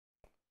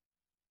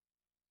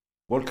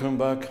Welcome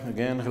back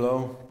again.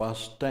 Hello.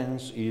 Past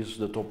tense is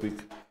the topic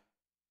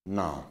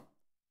now.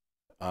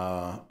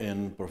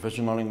 In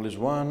Professional English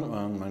 1,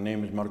 and my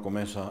name is Marco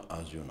Meza,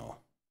 as you know.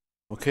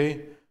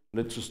 Okay,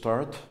 let's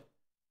start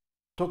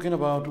talking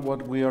about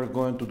what we are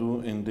going to do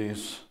in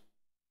this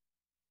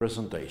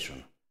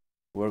presentation.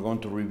 We're going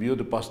to review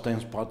the past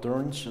tense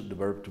patterns, the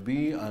verb to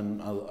be,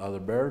 and other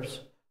verbs,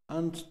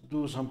 and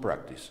do some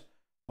practice.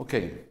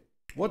 Okay,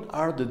 what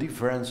are the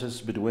differences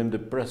between the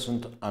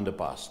present and the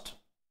past?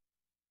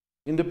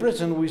 In the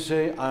present, we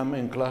say, I'm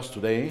in class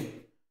today,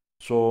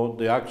 so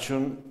the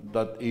action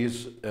that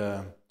is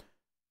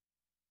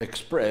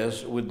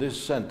expressed with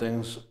this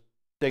sentence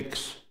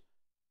takes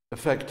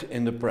effect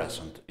in the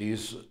present,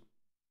 is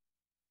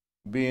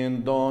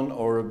being done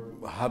or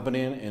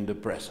happening in the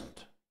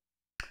present.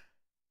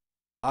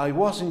 I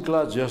was in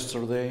class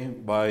yesterday,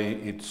 by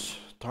its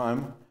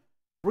time,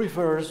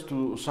 refers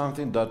to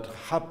something that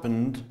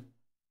happened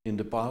in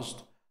the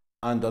past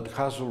and that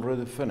has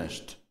already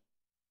finished.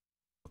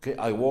 Okay,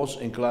 I was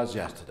in class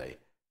yesterday.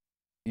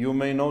 You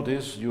may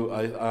notice,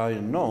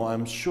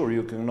 I'm sure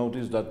you can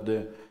notice that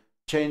the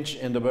change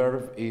in the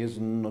verb is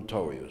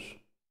notorious.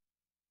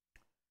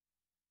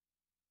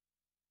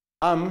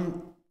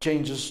 Am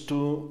changes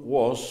to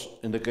was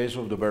in the case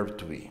of the verb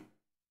to be.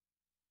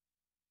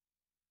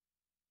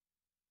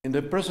 In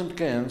the present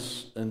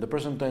tense,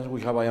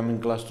 we have I am in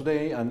class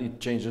today, and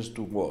it changes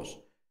to was.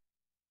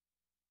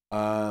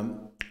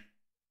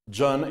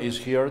 John is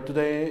here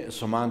today,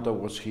 Samantha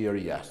was here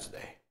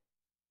yesterday.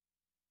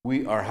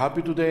 We are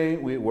happy today,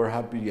 we were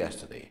happy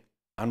yesterday.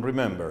 And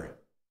remember,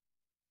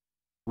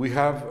 we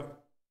have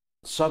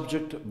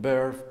subject,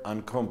 verb,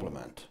 and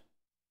complement.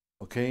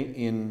 Okay,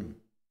 in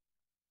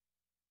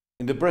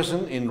the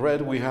present, in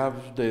red, we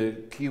have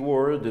the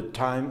keyword, the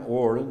time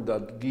word,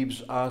 that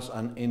gives us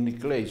an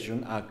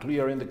indication, a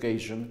clear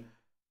indication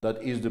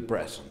that is the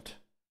present.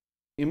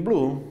 In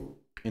blue,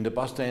 in the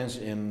past tense,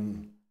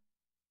 in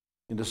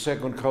the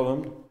second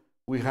column,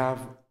 we have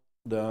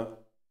the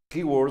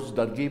keywords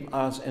that give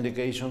us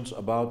indications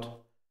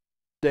about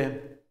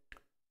the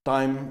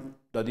time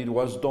that it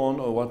was done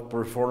or what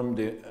performed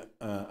the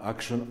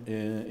action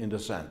in the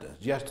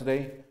sentence.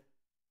 Yesterday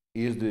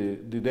is the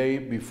day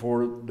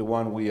before the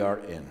one we are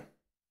in.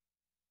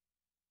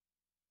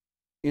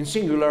 In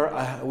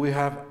singular, we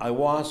have I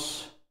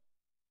was,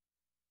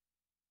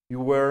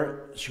 you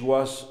were, she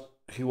was,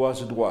 he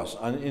was, it was.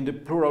 And in the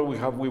plural, we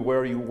have we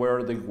were, you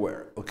were, they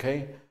were.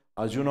 Okay?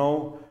 As you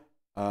know,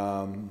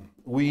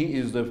 we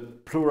is the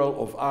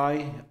plural of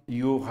I,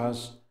 you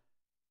has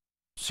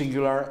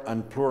singular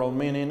and plural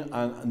meaning,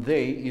 and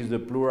they is the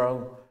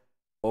plural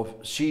of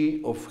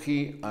she, of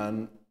he,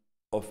 and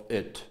of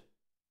it.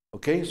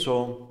 Okay,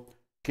 so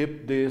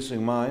keep this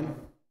in mind.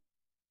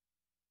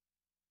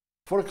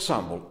 For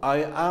example,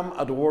 I am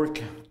at work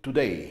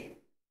today.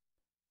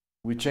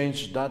 We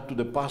change that to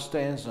the past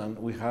tense and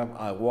we have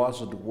I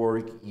was at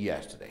work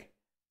yesterday.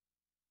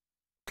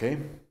 Okay?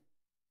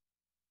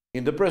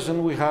 In the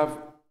present we have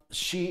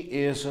she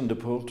is in the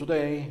pool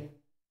today.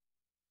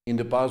 In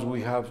the past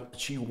we have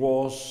she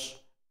was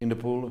in the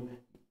pool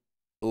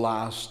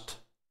last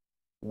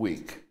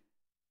week.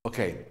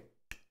 Okay.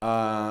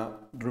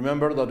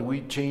 Remember that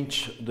we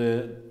change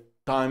the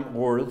time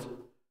word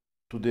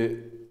to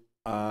the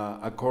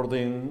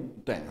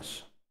according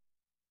tense.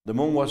 The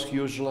moon was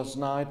huge last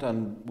night,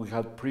 and we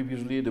had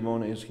previously the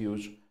moon is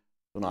huge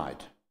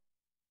tonight.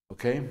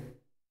 Okay?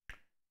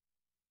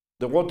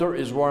 The water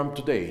is warm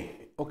today.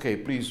 Okay,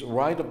 please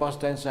write a past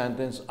tense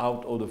sentence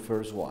out of the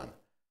first one.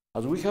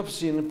 As we have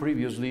seen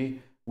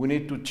previously, we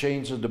need to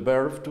change the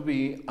verb to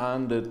be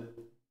and the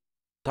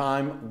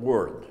time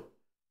word.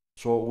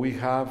 So we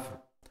have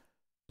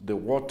the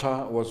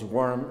water was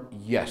warm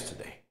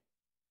yesterday.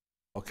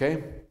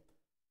 Okay?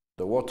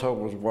 The water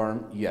was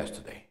warm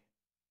yesterday.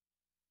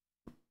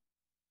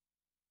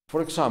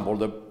 For example,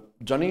 the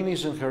Janine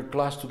is in her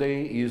class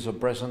today is a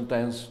present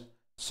tense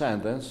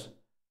sentence,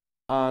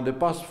 and the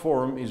past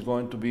form is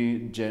going to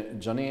be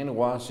Janine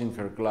was in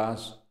her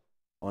class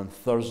on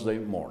Thursday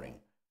morning.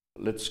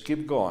 Let's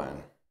keep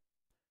going.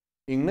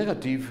 In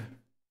negative,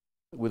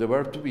 with the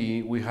verb to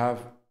be, we have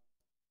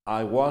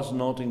I was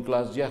not in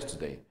class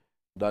yesterday.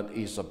 That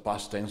is a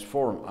past tense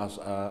form,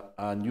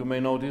 and you may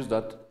notice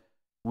that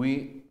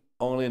we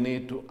only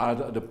need to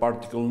add the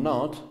particle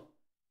not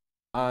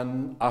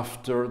and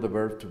after the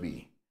verb to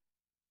be.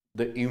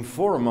 The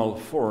informal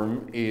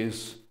form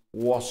is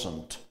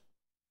wasn't.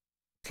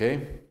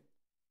 Okay?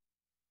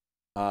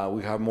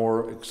 We have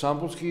more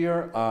examples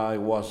here. I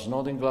was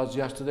not in class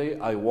yesterday.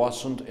 I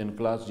wasn't in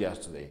class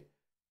yesterday.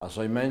 As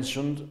I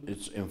mentioned,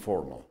 it's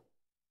informal.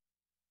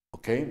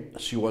 Okay,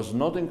 she was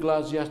not in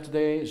class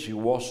yesterday, she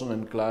wasn't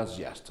in class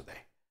yesterday.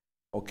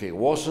 Okay,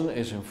 wasn't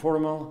is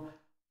informal,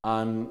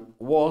 and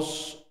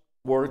was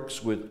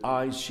works with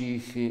I, she,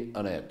 he,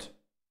 and it.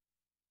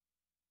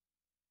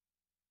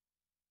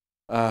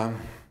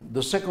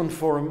 The second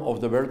form of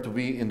the verb to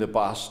be in the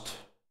past,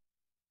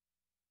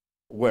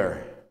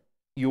 were.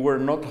 You were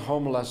not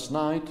home last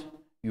night,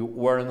 you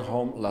weren't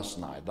home last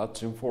night.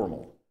 That's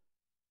informal.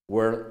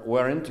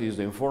 weren't is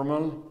the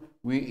informal.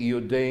 We, you,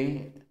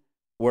 they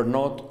were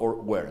not or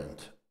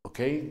weren't.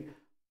 Okay?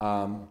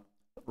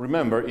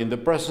 Remember, in the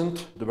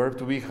present, the verb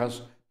to be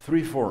has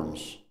three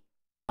forms.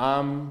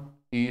 Am,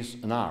 is,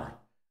 and are.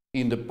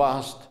 In the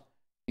past,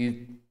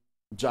 it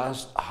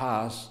just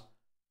has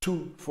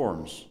two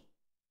forms.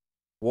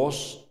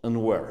 Was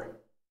and were.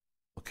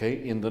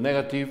 Okay? In the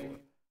negative,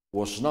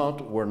 was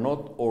not, were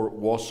not, or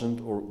wasn't,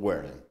 or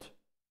weren't.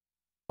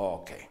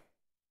 Okay.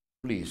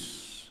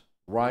 Please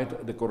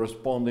write the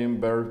corresponding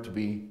verb to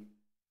be.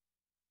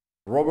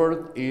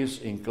 Robert is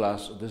in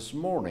class this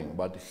morning,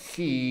 but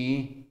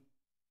he,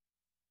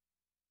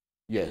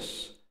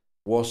 yes,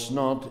 was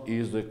not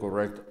is the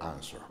correct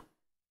answer.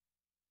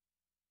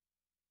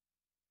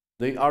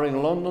 They are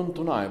in London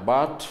tonight,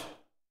 but,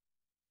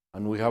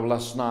 and we have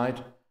last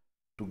night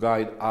to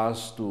guide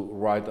us to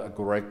write a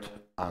correct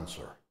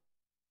answer.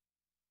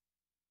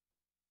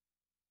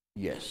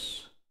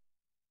 Yes,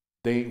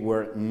 they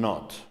were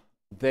not.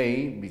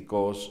 They,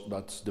 because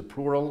that's the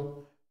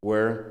plural,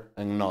 were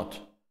and not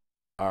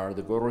are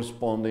the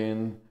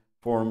corresponding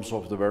forms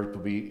of the verb to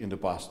be in the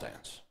past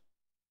tense.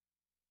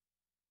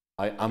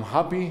 I am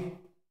happy,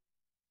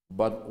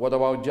 but what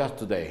about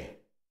yesterday?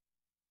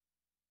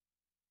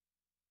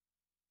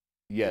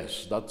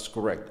 Yes, that's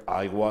correct.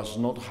 I was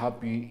not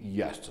happy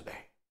yesterday.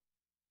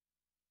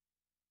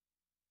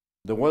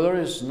 The weather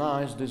is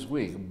nice this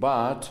week,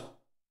 but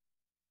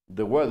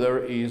the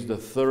weather is the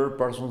third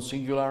person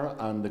singular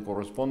and the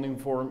corresponding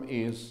form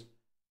is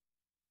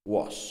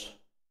was.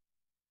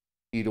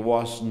 It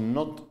was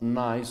not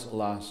nice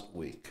last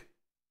week.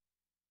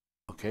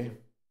 Okay?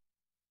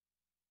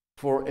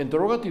 For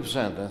interrogative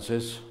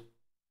sentences,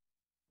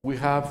 we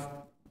have,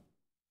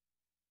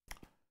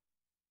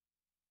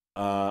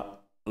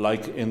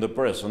 like in the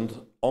present,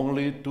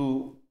 only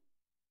to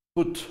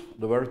put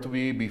the verb to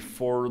be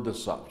before the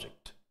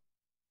subject.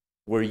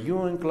 Were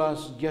you in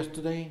class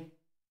yesterday?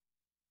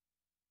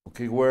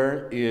 Okay,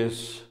 where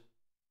is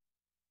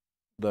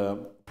the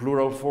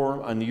plural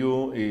form and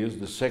you is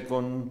the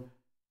second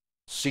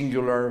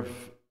singular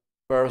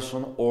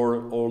person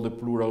or all the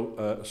plural,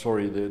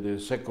 the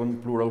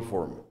second plural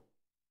form.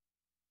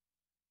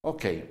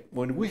 Okay,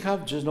 when we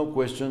have just no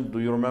question, do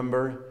you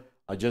remember?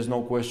 A just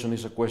no question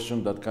is a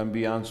question that can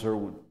be answered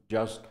with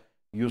just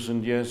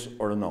using yes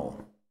or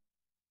no.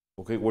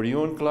 Okay, were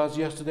you in class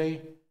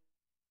yesterday?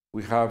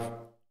 We have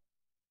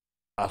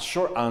a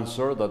short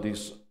answer that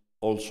is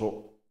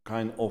also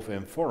kind of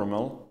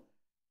informal.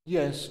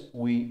 Yes,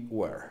 we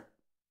were.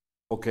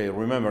 Okay,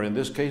 remember, in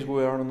this case,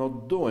 we are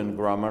not doing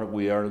grammar,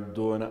 we are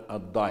doing a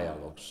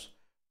dialogues.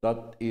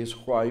 That is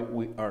why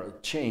we are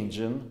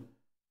changing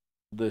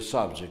the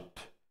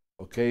subject.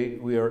 Okay,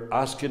 we are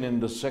asking in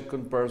the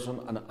second person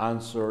and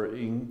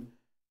answering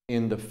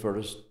in the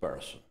first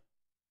person.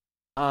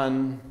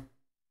 And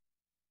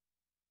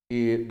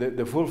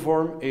the full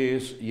form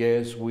is,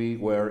 yes, we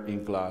were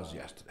in class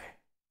yesterday.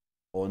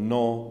 Or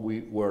no,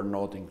 we were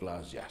not in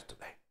class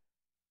yesterday.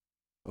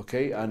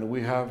 Okay, and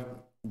we have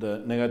the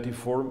negative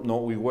form, no,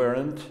 we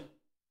weren't.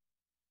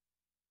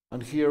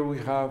 And here we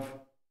have,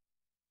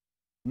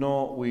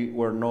 no, we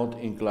were not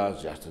in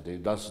class yesterday.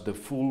 That's the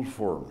full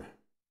form.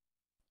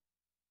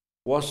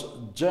 Was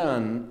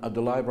Jan at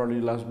the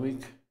library last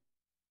week?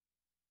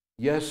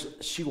 Yes,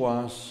 she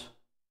was.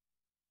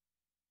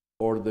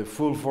 Or the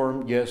full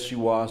form, yes, she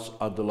was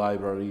at the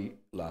library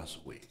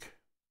last week.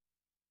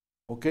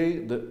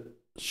 Okay, the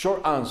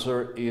short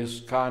answer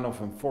is kind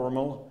of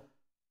informal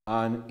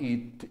and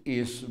it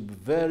is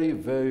very,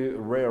 very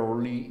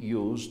rarely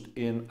used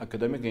in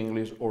academic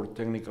English or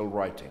technical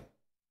writing.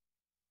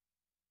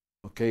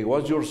 Okay,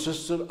 was your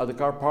sister at the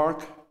car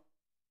park?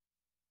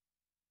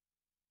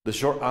 The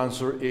short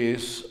answer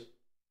is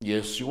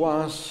yes, she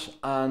was,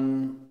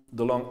 and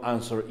the long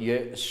answer,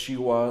 yes, she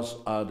was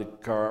at the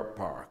car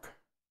park.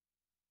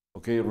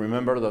 Okay,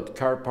 remember that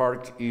car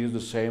park is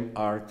the same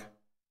arc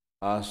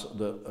as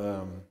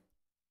the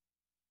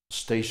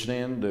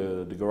stationing,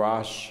 the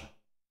garage,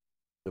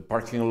 the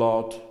parking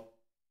lot.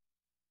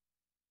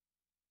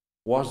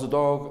 Was the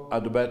dog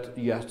at the vet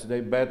yesterday?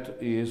 Vet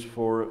is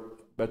for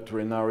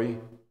veterinary.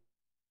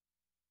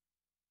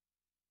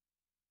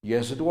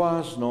 Yes, it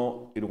was.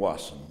 No, it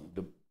wasn't.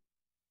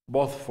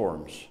 Both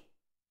forms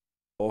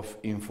of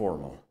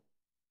informal.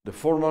 The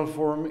formal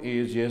form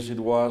is yes, it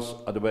was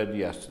at the vet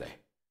yesterday.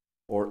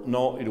 Or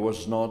no, it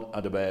was not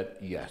at the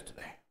vet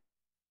yesterday.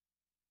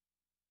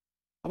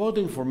 About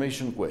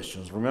information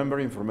questions. Remember,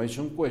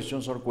 information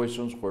questions are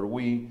questions where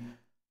we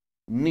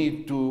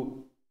need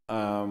to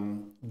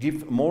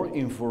give more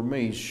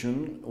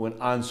information when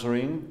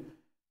answering,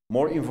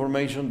 more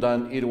information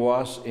than it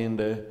was in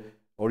the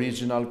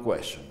original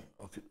question.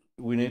 Okay.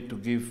 We need to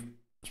give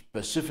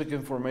specific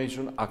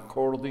information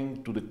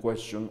according to the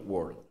question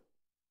word.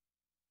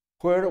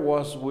 Where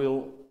was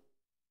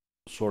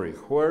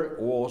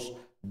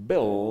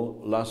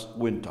Bill last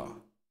winter?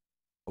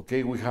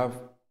 Okay, we have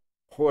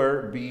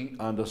where, be,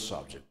 and the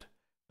subject.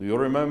 Do you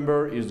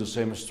remember? It's the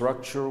same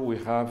structure we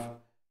have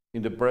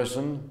in the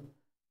present.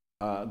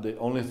 The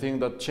only thing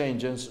that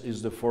changes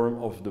is the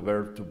form of the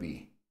verb to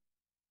be.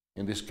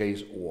 In this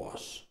case,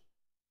 was.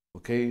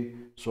 Okay,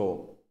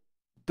 so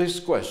this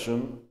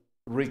question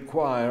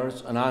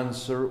requires an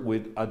answer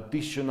with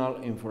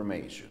additional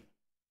information.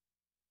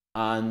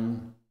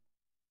 And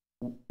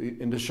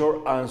in the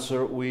short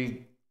answer,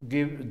 we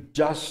give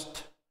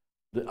just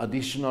the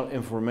additional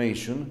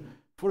information.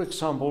 For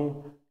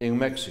example, in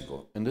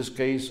Mexico. In this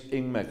case,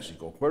 in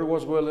Mexico. Where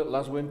was Will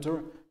last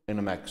winter?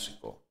 In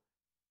Mexico.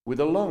 With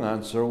a long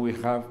answer, we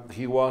have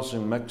he was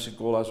in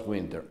Mexico last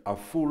winter. A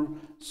full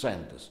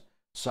sentence.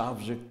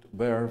 Subject,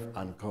 verb,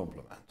 and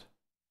complement.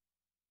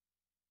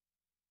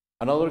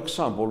 Another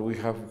example, we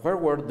have where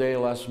were they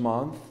last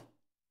month?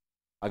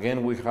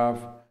 Again, we have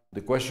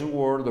the question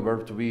word, the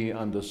verb to be,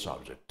 and the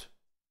subject.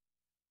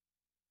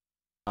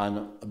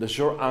 And the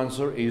short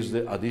answer is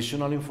the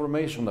additional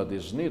information that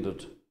is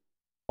needed.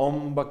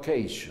 On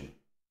vacation.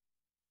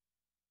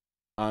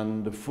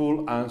 And the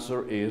full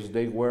answer is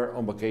they were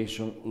on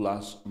vacation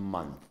last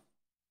month.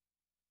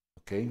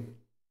 Okay?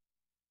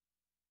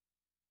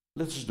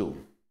 Let's do.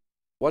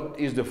 What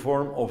is the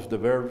form of the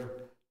verb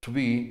to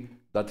be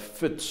that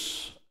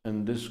fits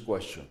in this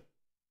question?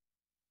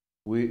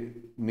 We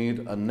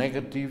need a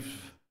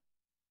negative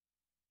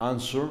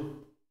answer.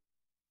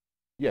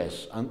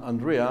 Yes, and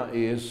Andrea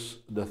is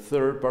the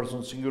third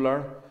person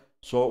singular,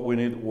 so we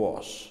need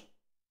was.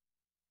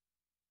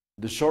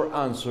 The short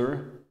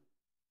answer,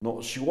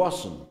 no, she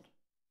wasn't.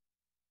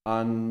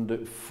 And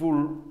the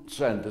full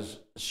sentence,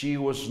 she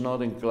was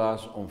not in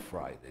class on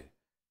Friday.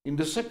 In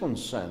the second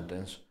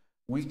sentence,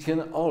 we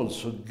can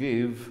also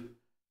give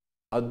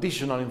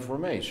additional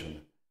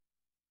information.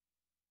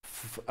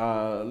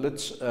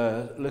 Let's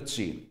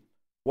see.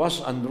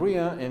 Was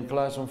Andrea in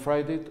class on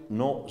Friday?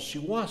 No, she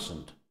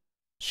wasn't.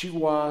 She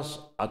was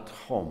at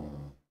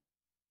home,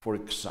 for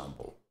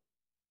example.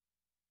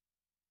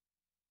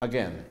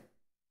 Again,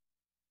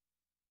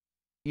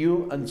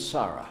 you and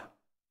Sarah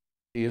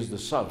is the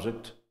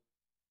subject,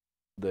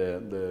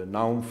 the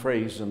noun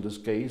phrase in this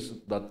case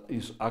that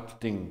is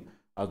acting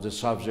as the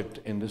subject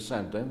in the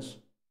sentence.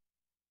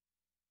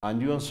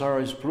 And you and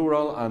Sarah is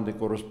plural, and the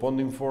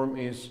corresponding form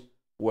is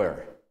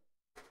were.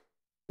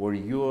 Were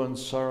you and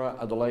Sarah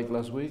at the lake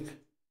last week?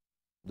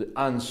 The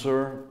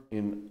answer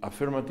in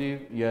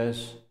affirmative,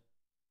 yes.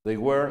 They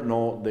were,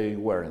 no, they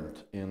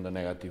weren't in the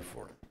negative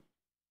form.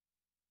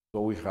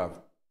 So we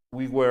have,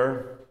 we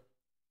were,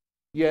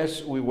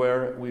 yes, we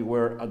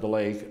were at the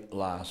lake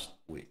last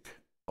week.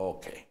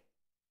 Okay.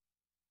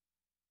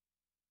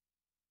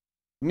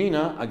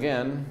 Nina,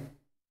 again,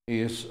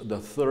 is the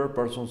third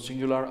person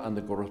singular, and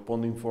the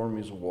corresponding form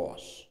is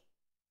was.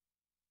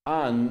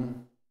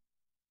 And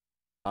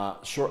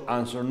short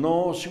answer,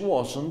 no, she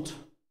wasn't.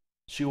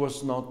 She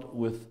was not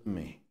with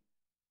me.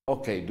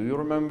 Okay, do you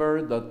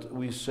remember that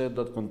we said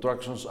that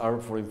contractions are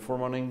for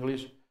informal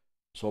English?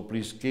 So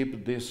please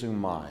keep this in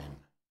mind.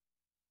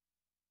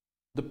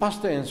 The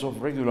past tense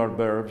of regular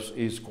verbs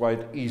is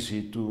quite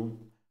easy to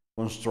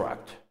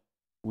construct.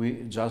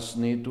 We just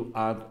need to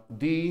add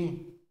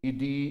d,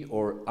 ed,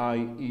 or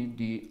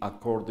ied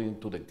according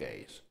to the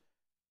case.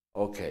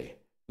 Okay,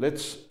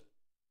 let's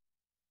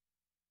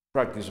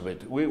practice a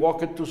bit. We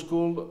walked to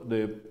school.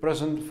 The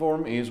present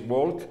form is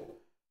walk,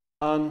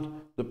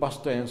 and the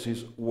past tense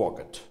is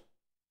walked.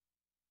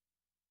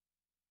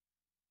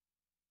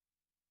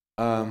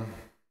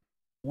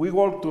 We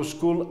walk to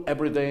school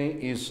every day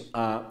is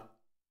a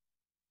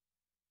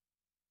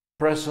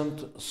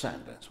present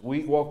sentence.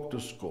 We walk to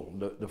school.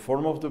 The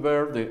form of the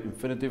verb, the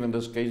infinitive in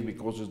this case,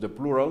 because it's the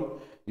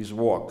plural, is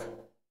walk.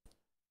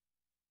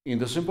 In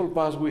the simple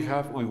past, we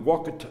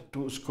walked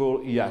to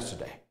school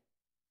yesterday.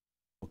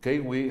 Okay,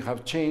 we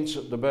have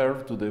changed the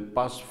verb to the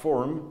past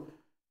form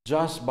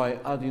just by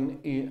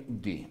adding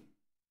ed.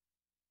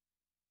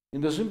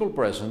 In the simple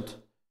present,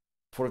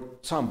 for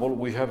example,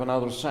 we have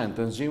another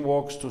sentence. Jim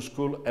walks to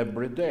school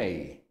every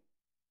day.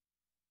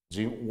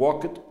 Jim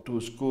walked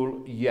to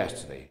school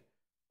yesterday.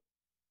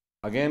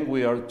 Again,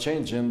 we are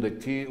changing the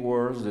key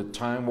words, the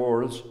time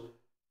words,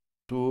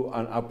 to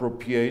an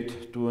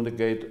appropriate to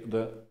indicate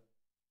the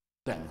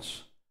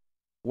tense.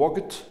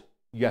 Walked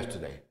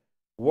yesterday.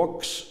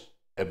 Walks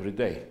every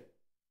day.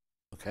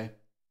 Okay?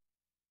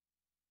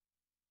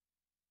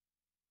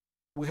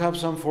 We have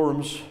some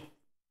forms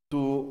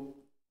to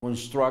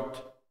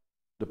construct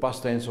the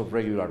past tense of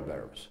regular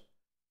verbs.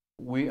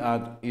 We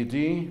add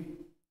ed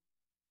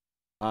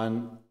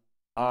and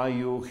I,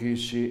 you, he,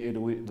 she, it,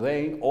 we,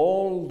 they,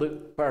 all the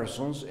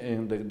persons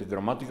and the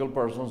grammatical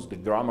persons, the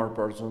grammar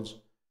persons,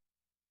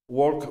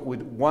 work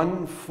with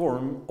one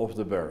form of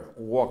the verb,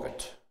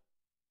 walked.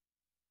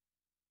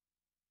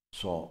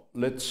 So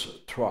let's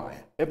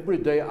try. Every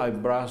day I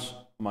brush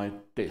my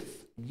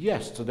teeth.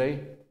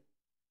 Yesterday,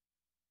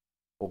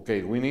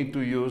 okay, we need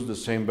to use the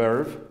same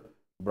verb,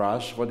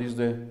 brush. What is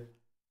the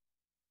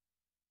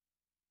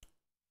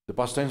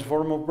past tense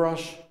form of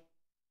brush?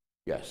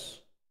 Yes,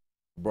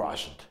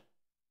 brushed.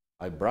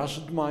 I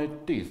brushed my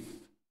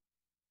teeth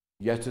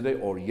yesterday,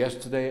 or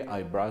yesterday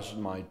I brushed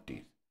my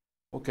teeth.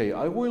 Okay,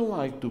 I would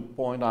like to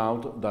point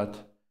out that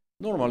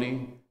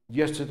normally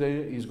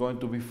yesterday is going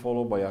to be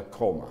followed by a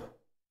comma.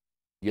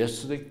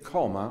 Yesterday,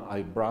 comma,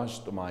 I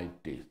brushed my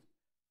teeth.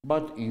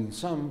 But in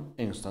some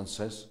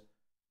instances,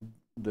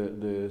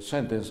 the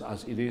sentence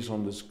as it is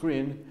on the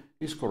screen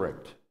is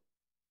correct.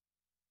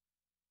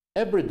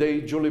 Every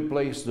day, Julie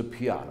plays the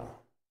piano.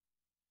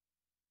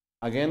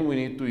 Again, we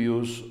need to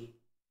use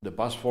the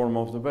past form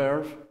of the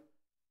verb,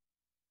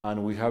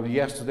 and we have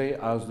yesterday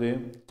as the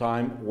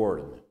time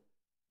word.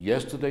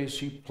 Yesterday,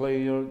 she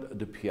played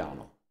the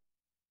piano.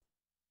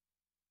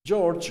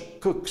 George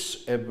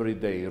cooks every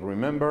day.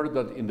 Remember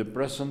that in the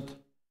present,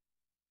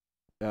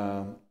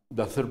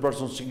 the third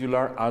person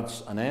singular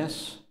adds an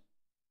S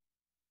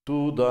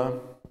to the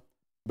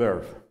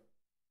verb.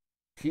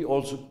 He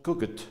also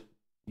cooked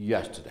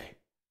yesterday.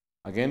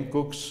 Again,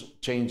 cooks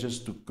changes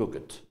to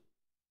cooked.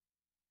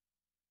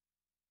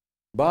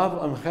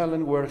 Bob and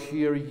Helen were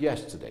here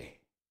yesterday.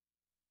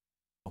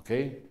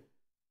 Okay?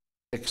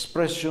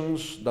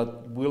 Expressions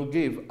that will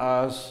give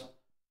us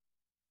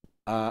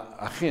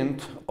a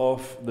hint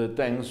of the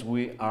things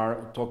we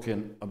are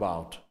talking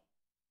about,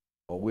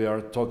 or we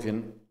are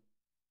talking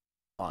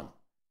on.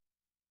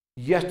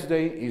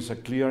 Yesterday is a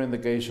clear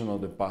indication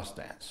of the past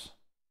tense.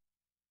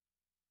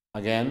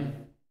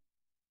 Again,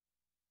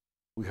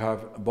 we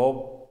have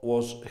Bob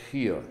was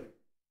here.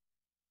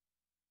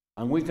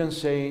 And we can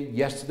say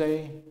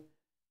yesterday,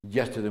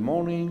 yesterday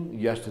morning,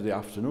 yesterday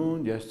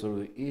afternoon,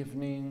 yesterday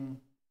evening,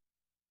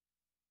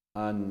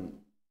 and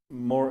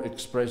more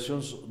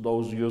expressions,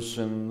 those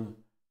using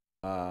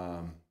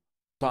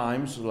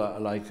times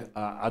like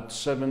at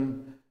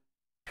 7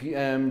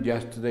 p.m.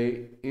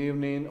 yesterday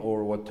evening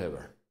or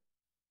whatever.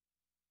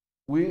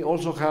 We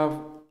also have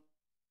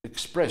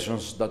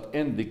expressions that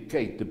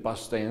indicate the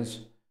past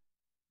tense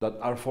that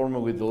are formed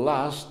with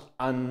last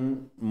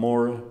and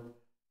more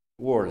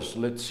words.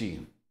 Let's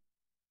see.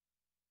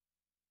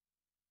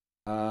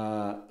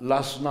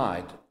 Last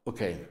night,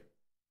 okay.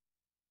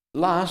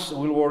 Last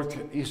will work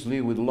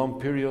easily with long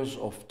periods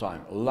of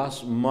time.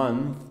 Last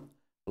month,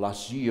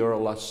 last year,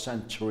 last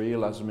century,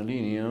 last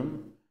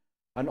millennium,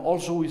 and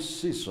also with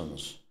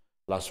seasons.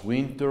 Last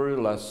winter,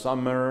 last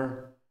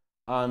summer,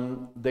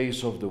 and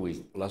days of the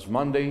week. Last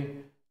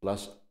Monday,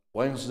 last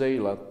Wednesday,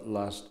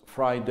 last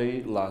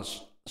Friday,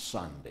 last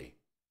Sunday.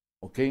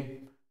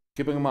 Okay?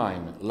 Keep in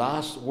mind,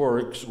 last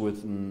works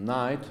with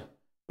night,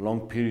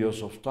 long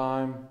periods of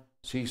time,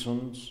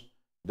 seasons,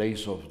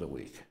 days of the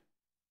week.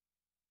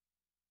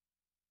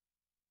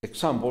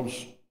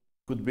 Examples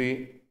could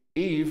be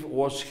Eve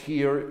was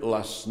here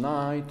last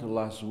night,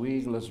 last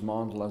week, last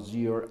month, last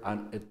year,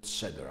 and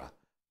etc.,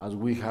 as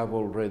we have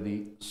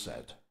already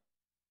said.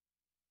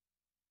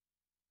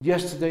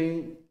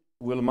 Yesterday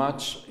will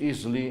match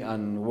easily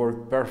and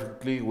work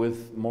perfectly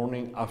with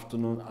morning,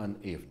 afternoon, and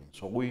evening.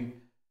 So we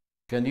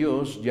can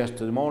use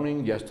yesterday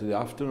morning, yesterday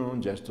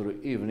afternoon, yesterday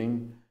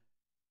evening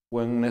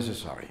when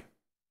necessary.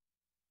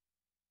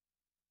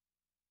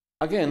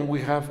 Again, we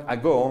have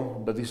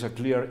ago, that is a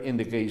clear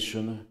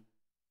indication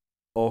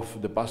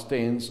of the past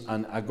tense,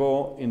 and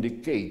ago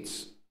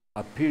indicates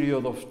a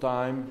period of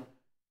time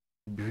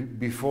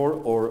before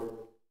or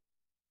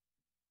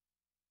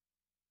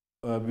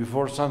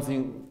before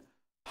something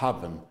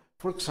happened.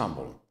 For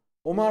example,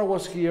 Omar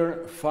was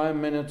here 5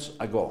 minutes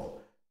ago.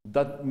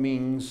 That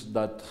means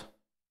that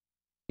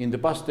in the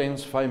past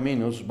tense, 5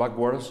 minutes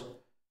backwards,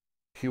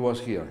 he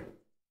was here.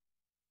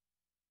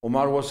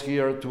 Omar was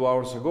here 2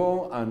 hours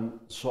ago, and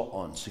so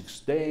on. 6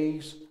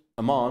 days,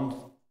 a month,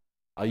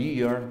 a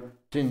year,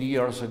 10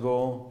 years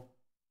ago,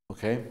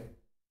 okay?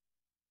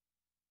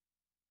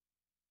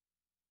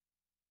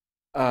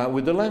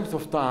 With the length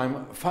of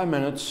time, 5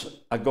 minutes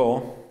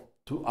ago,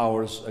 2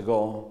 hours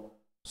ago,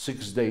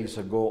 6 days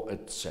ago,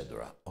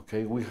 etc.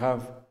 Okay, we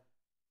have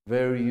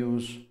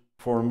various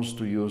forms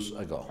to use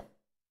ago.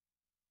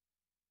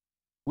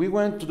 We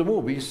went to the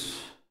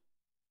movies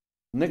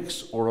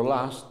next or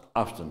last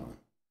afternoon.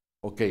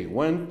 Okay,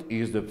 went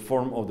is the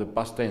form of the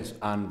past tense,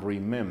 and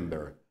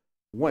remember,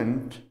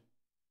 went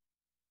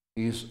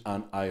is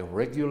an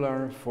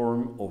irregular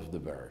form of the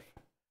verb.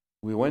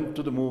 We went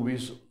to the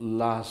movies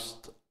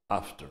last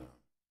afternoon.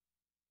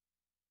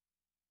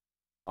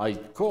 I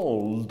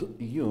called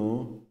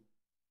you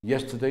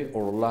yesterday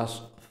or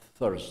last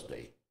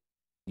Thursday.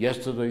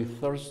 Yesterday,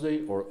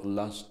 Thursday, or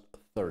last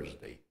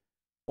Thursday.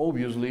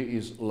 Obviously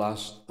is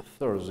last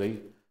Thursday,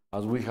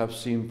 as we have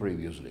seen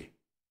previously.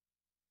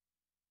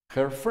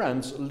 Her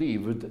friends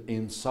lived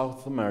in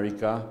South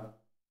America,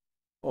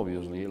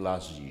 obviously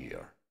last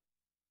year.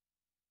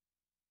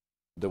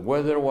 The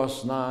weather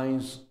was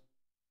nice,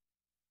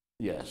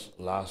 yes,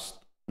 last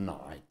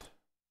night.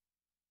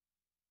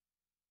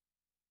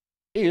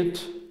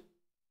 It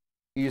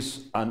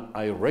is an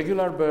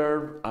irregular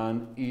verb,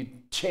 and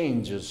it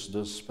changes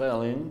the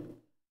spelling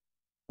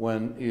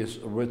when it's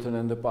written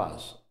in the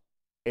past.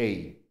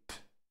 Ate.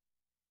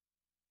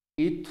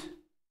 It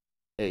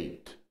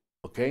ate.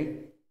 Okay?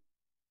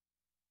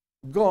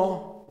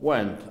 Go,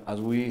 went,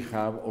 as we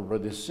have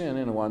already seen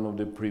in one of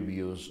the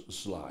previous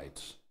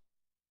slides.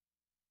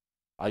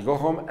 I go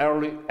home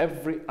early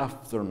every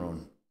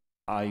afternoon.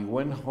 I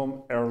went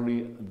home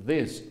early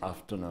this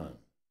afternoon.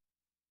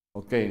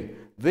 Okay,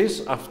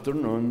 this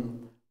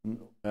afternoon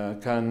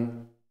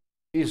can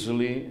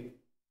easily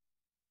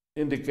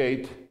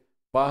indicate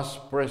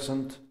past,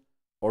 present,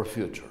 or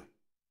future.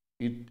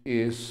 It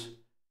is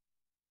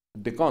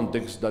the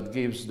context that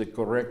gives the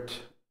correct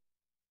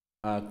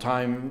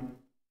time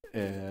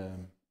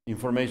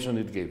information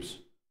it gives.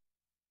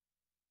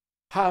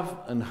 Have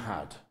and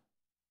had.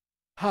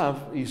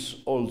 Have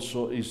is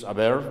also a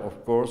verb,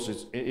 of course.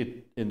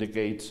 It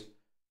indicates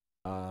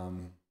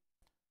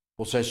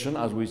possession,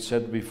 as we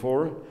said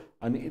before,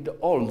 and it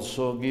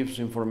also gives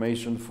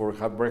information for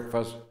have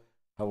breakfast,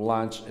 have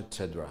lunch,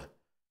 etc.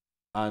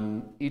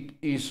 And it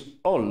is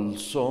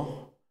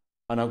also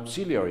an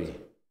auxiliary.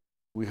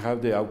 We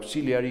have the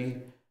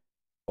auxiliary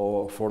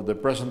for the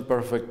present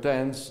perfect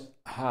tense,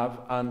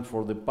 have, and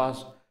for the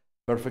past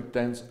perfect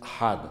tense,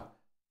 had.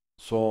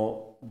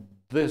 So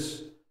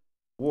this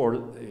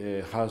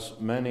word has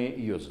many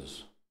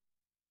uses.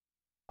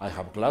 I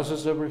have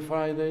classes every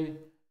Friday.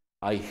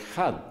 I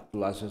had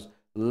classes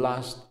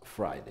last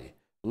Friday.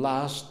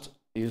 Last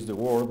is the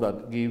word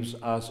that gives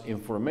us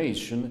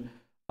information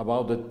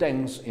about the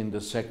tense in the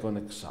second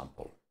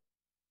example.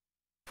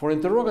 For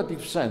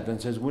interrogative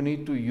sentences, we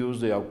need to use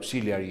the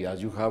auxiliary,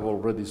 as you have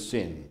already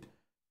seen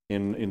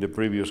in the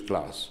previous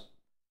class.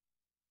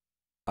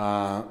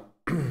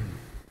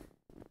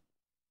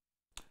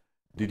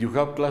 Did you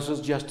have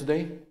classes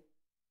yesterday?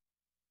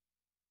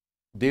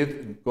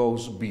 Did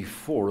goes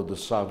before the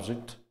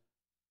subject,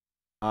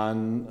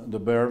 and the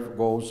verb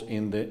goes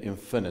in the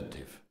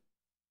infinitive.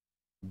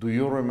 Do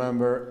you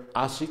remember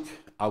asik,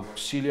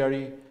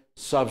 auxiliary,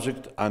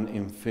 subject, and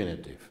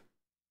infinitive?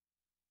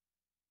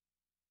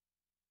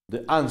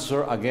 The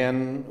answer,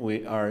 again,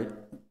 we are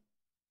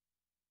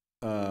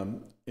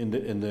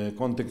in the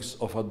context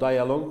of a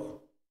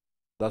dialogue.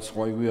 That's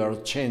why we are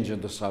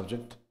changing the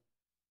subject.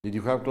 Did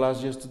you have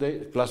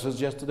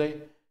classes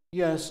yesterday?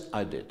 Yes,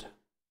 I did.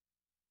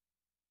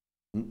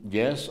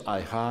 Yes, I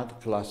had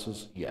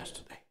classes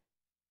yesterday.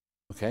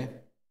 Okay?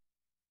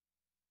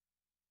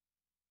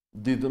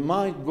 Did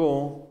Mike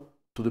go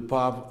to the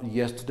pub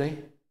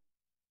yesterday?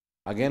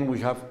 Again, we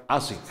have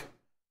asik,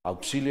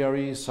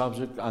 auxiliary,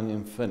 subject, and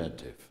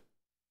infinitive.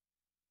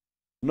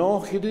 No,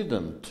 he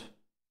didn't.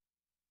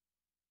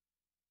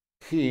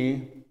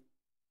 He,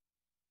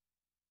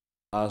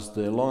 as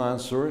the long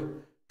answer,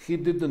 he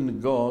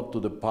didn't go to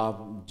the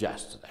pub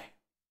yesterday.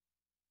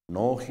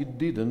 No, he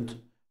didn't.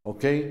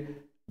 Okay,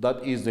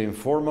 that is the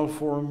informal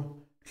form.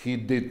 He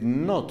did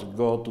not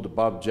go to the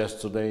pub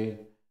yesterday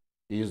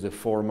is the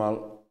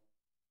formal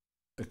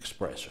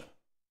expression.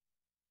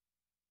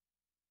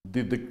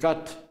 Did the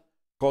cat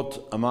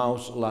caught a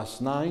mouse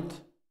last night?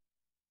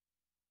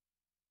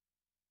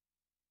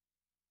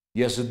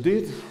 Yes, it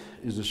did,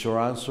 is the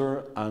short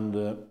answer, and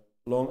the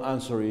long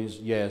answer is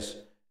yes,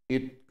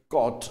 it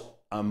caught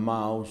a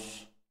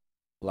mouse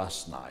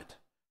last night.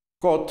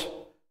 Caught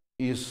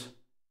is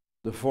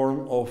the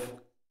form of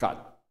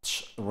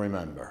catch,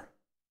 remember.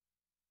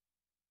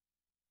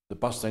 The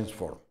past tense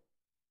form.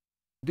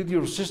 Did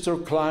your sister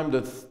climb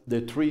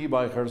the tree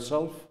by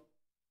herself?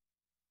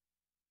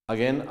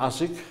 Again,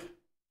 asik.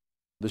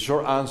 The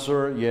short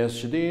answer, yes,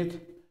 she did.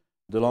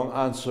 The long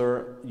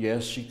answer,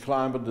 yes, she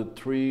climbed the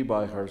tree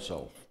by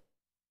herself.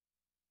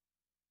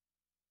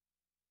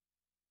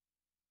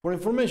 For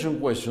information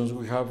questions,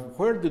 we have,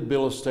 where did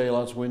Bill stay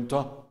last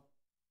winter?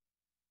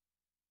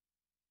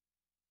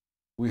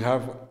 We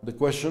have the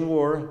question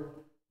word,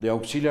 the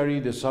auxiliary,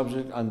 the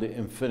subject, and the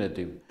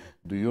infinitive.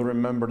 Do you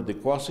remember the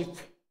quasic?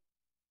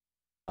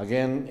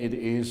 Again, it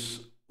is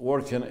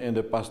working in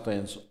the past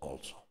tense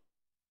also.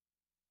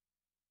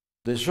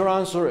 The short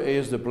answer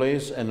is the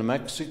place in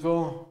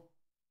Mexico,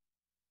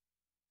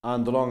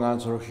 and the long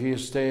answer, he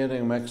stayed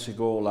in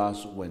Mexico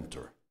last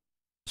winter.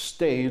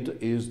 Stayed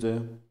is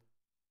the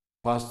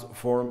past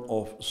form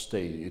of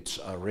stay. It's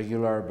a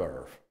regular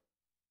verb.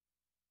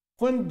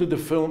 When did the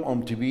film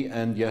on TV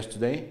end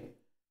yesterday?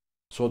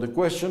 So the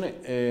question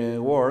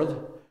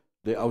word,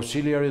 the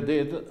auxiliary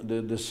did,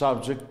 the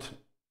subject,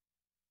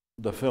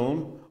 the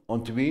film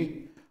on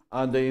TV,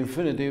 and the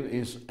infinitive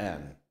is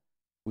end.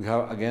 We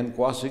have again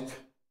quasic.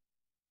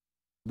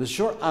 The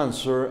short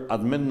answer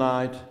at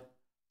midnight,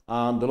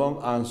 and the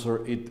long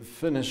answer, it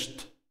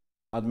finished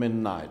at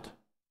midnight.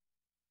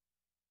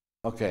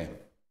 Okay.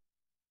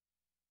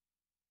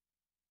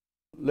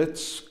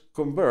 Let's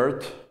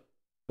complete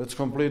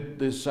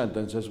these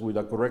sentences with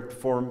a correct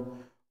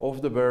form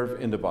of the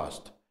verb in the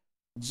past.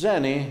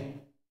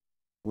 Jenny,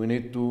 we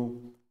need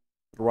to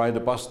write the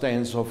past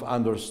tense of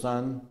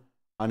understand,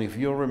 and if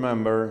you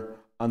remember,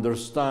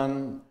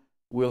 understand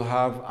will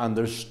have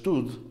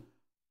understood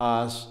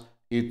as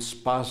its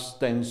past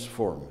tense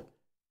form.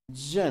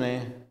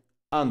 Jenny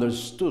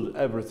understood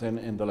everything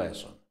in the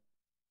lesson.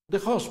 The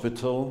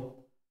hospital,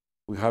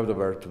 we have the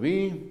verb to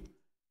be.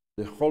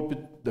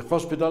 The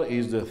hospital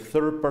is the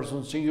third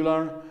person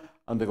singular,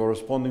 and the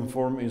corresponding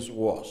form is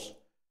was.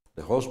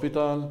 The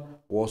hospital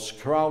was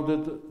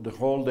crowded the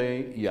whole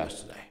day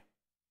yesterday.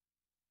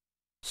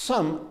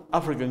 Some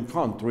African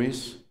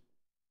countries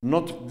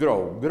not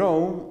grow.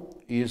 Grow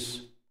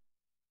is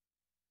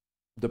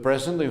The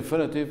present, the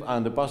infinitive,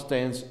 and the past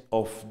tense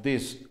of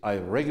this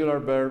irregular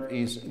verb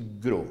is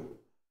grew.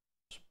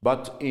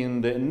 But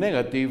in the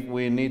negative,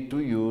 we need to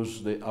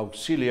use the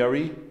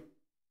auxiliary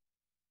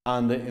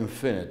and the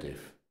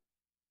infinitive.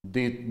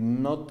 Did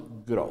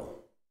not grow.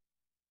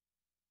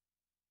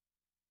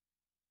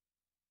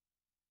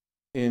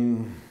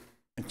 In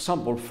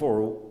example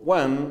 4,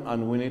 when,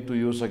 and we need to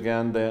use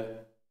again the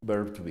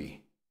verb to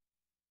be.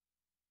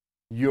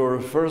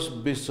 Your first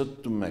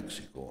visit to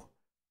Mexico.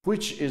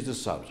 Which is the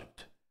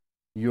subject?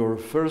 Your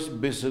first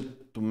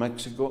visit to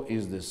Mexico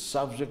is the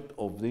subject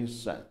of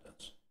this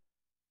sentence.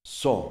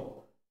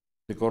 So,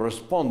 the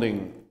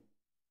corresponding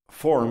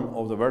form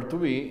of the verb to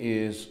be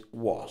is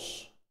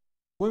was.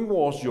 When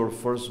was your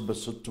first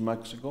visit to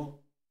Mexico?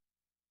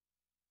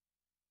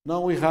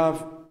 Now we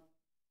have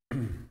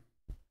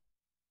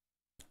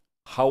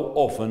how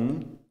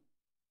often,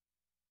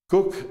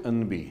 cook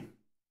and be.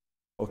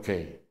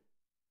 Okay,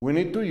 we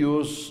need to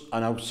use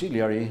an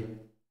auxiliary.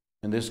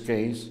 In this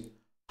case,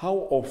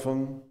 how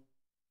often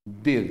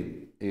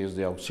did is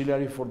the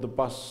auxiliary for the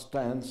past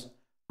tense.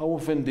 How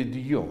often did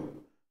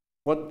you?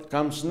 What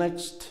comes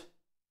next?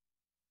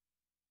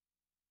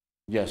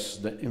 Yes,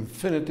 the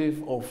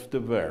infinitive of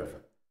the verb.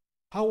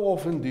 How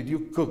often did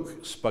you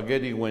cook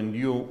spaghetti when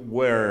you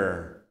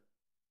were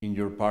in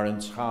your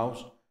parents'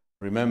 house?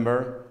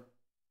 Remember,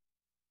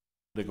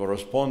 the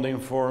corresponding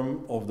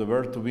form of the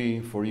verb to be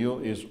for you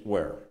is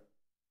were.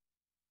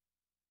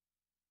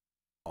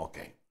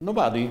 Okay.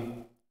 Nobody,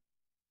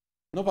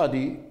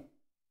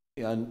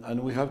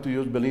 and we have to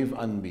use believe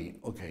and be.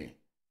 Okay.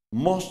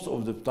 Most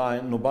of the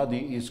time,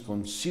 nobody is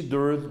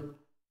considered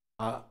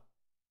a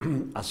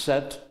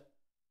set,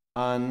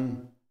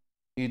 and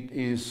it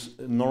is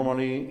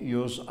normally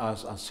used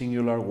as a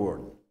singular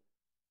word.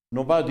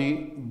 Nobody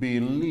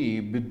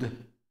believed,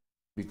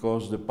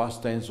 because the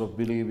past tense of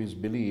believe is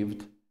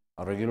believed,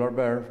 a regular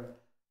verb,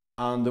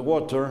 and the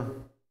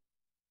water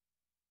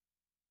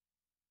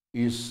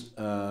is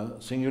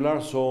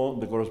singular, so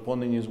the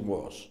corresponding is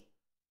was.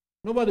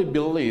 Nobody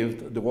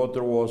believed the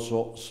water was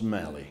so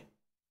smelly.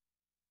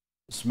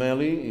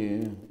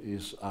 Smelly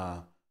is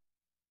an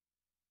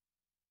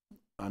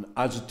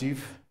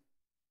adjective.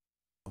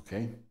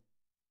 Okay.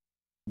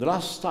 The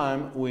last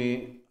time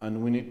we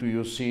need to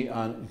use see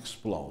and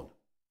explode.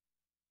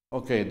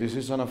 Okay, this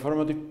is an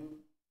affirmative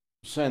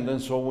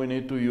sentence, so we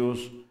need to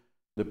use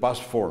the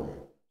past form.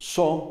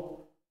 So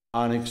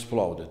and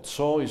exploded.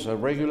 So is a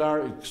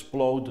regular,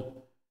 explode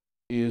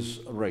is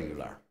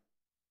regular.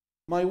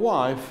 My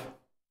wife,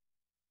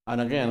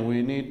 and again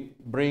we need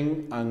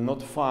bring and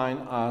not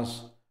find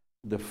as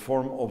the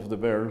form of the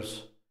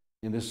verbs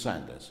in this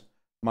sentence.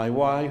 My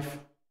wife,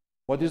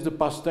 what is the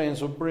past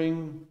tense of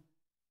bring?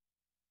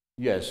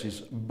 Yes,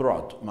 it's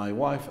brought. My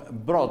wife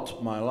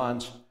brought my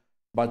lunch,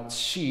 but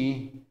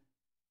she,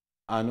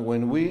 and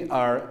when we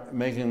are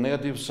making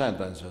negative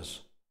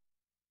sentences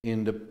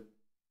in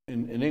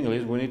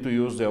English, we need to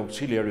use the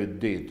auxiliary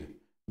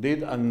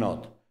did and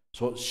not.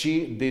 So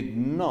she did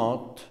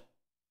not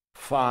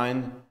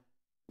find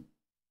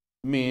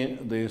me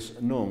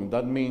this noon.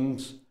 That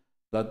means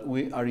that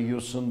we are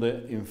using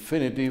the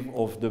infinitive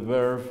of the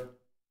verb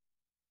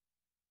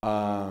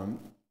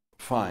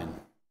find.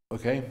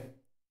 Okay?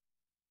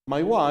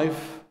 My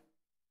wife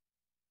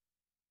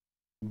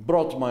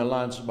brought my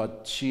lunch,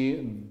 but she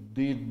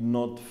did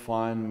not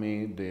find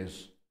me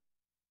this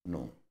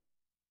noon.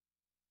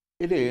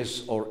 It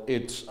is, or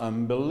it's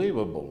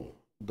unbelievable.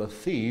 The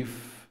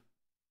thief,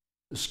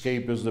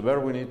 escape is the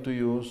verb we need to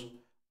use,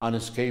 and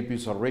escape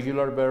is a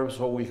regular verb,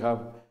 so we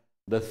have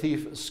the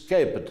thief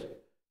escaped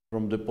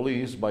from the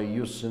police by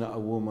using a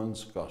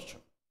woman's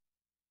costume.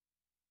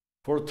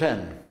 For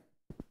 10,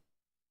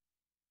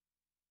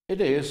 it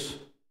is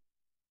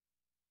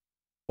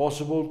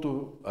possible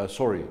to,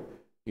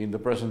 in the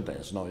present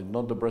tense, no, it's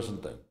not the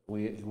present tense.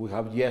 We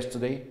have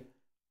yesterday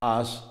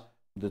as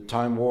the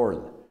time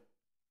word.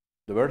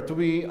 The verb to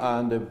be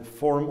and the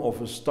form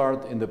of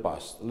start in the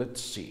past.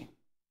 Let's see.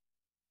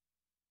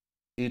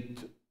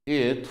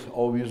 It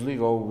obviously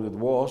go with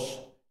was.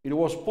 It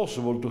was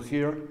possible to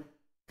hear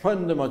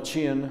when the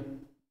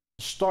machine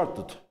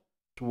started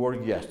to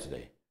work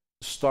yesterday.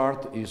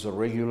 Start is a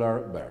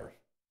regular verb.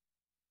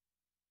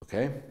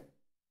 Okay?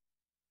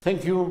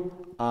 Thank you,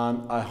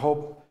 and I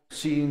hope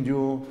seeing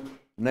you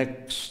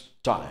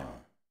next time.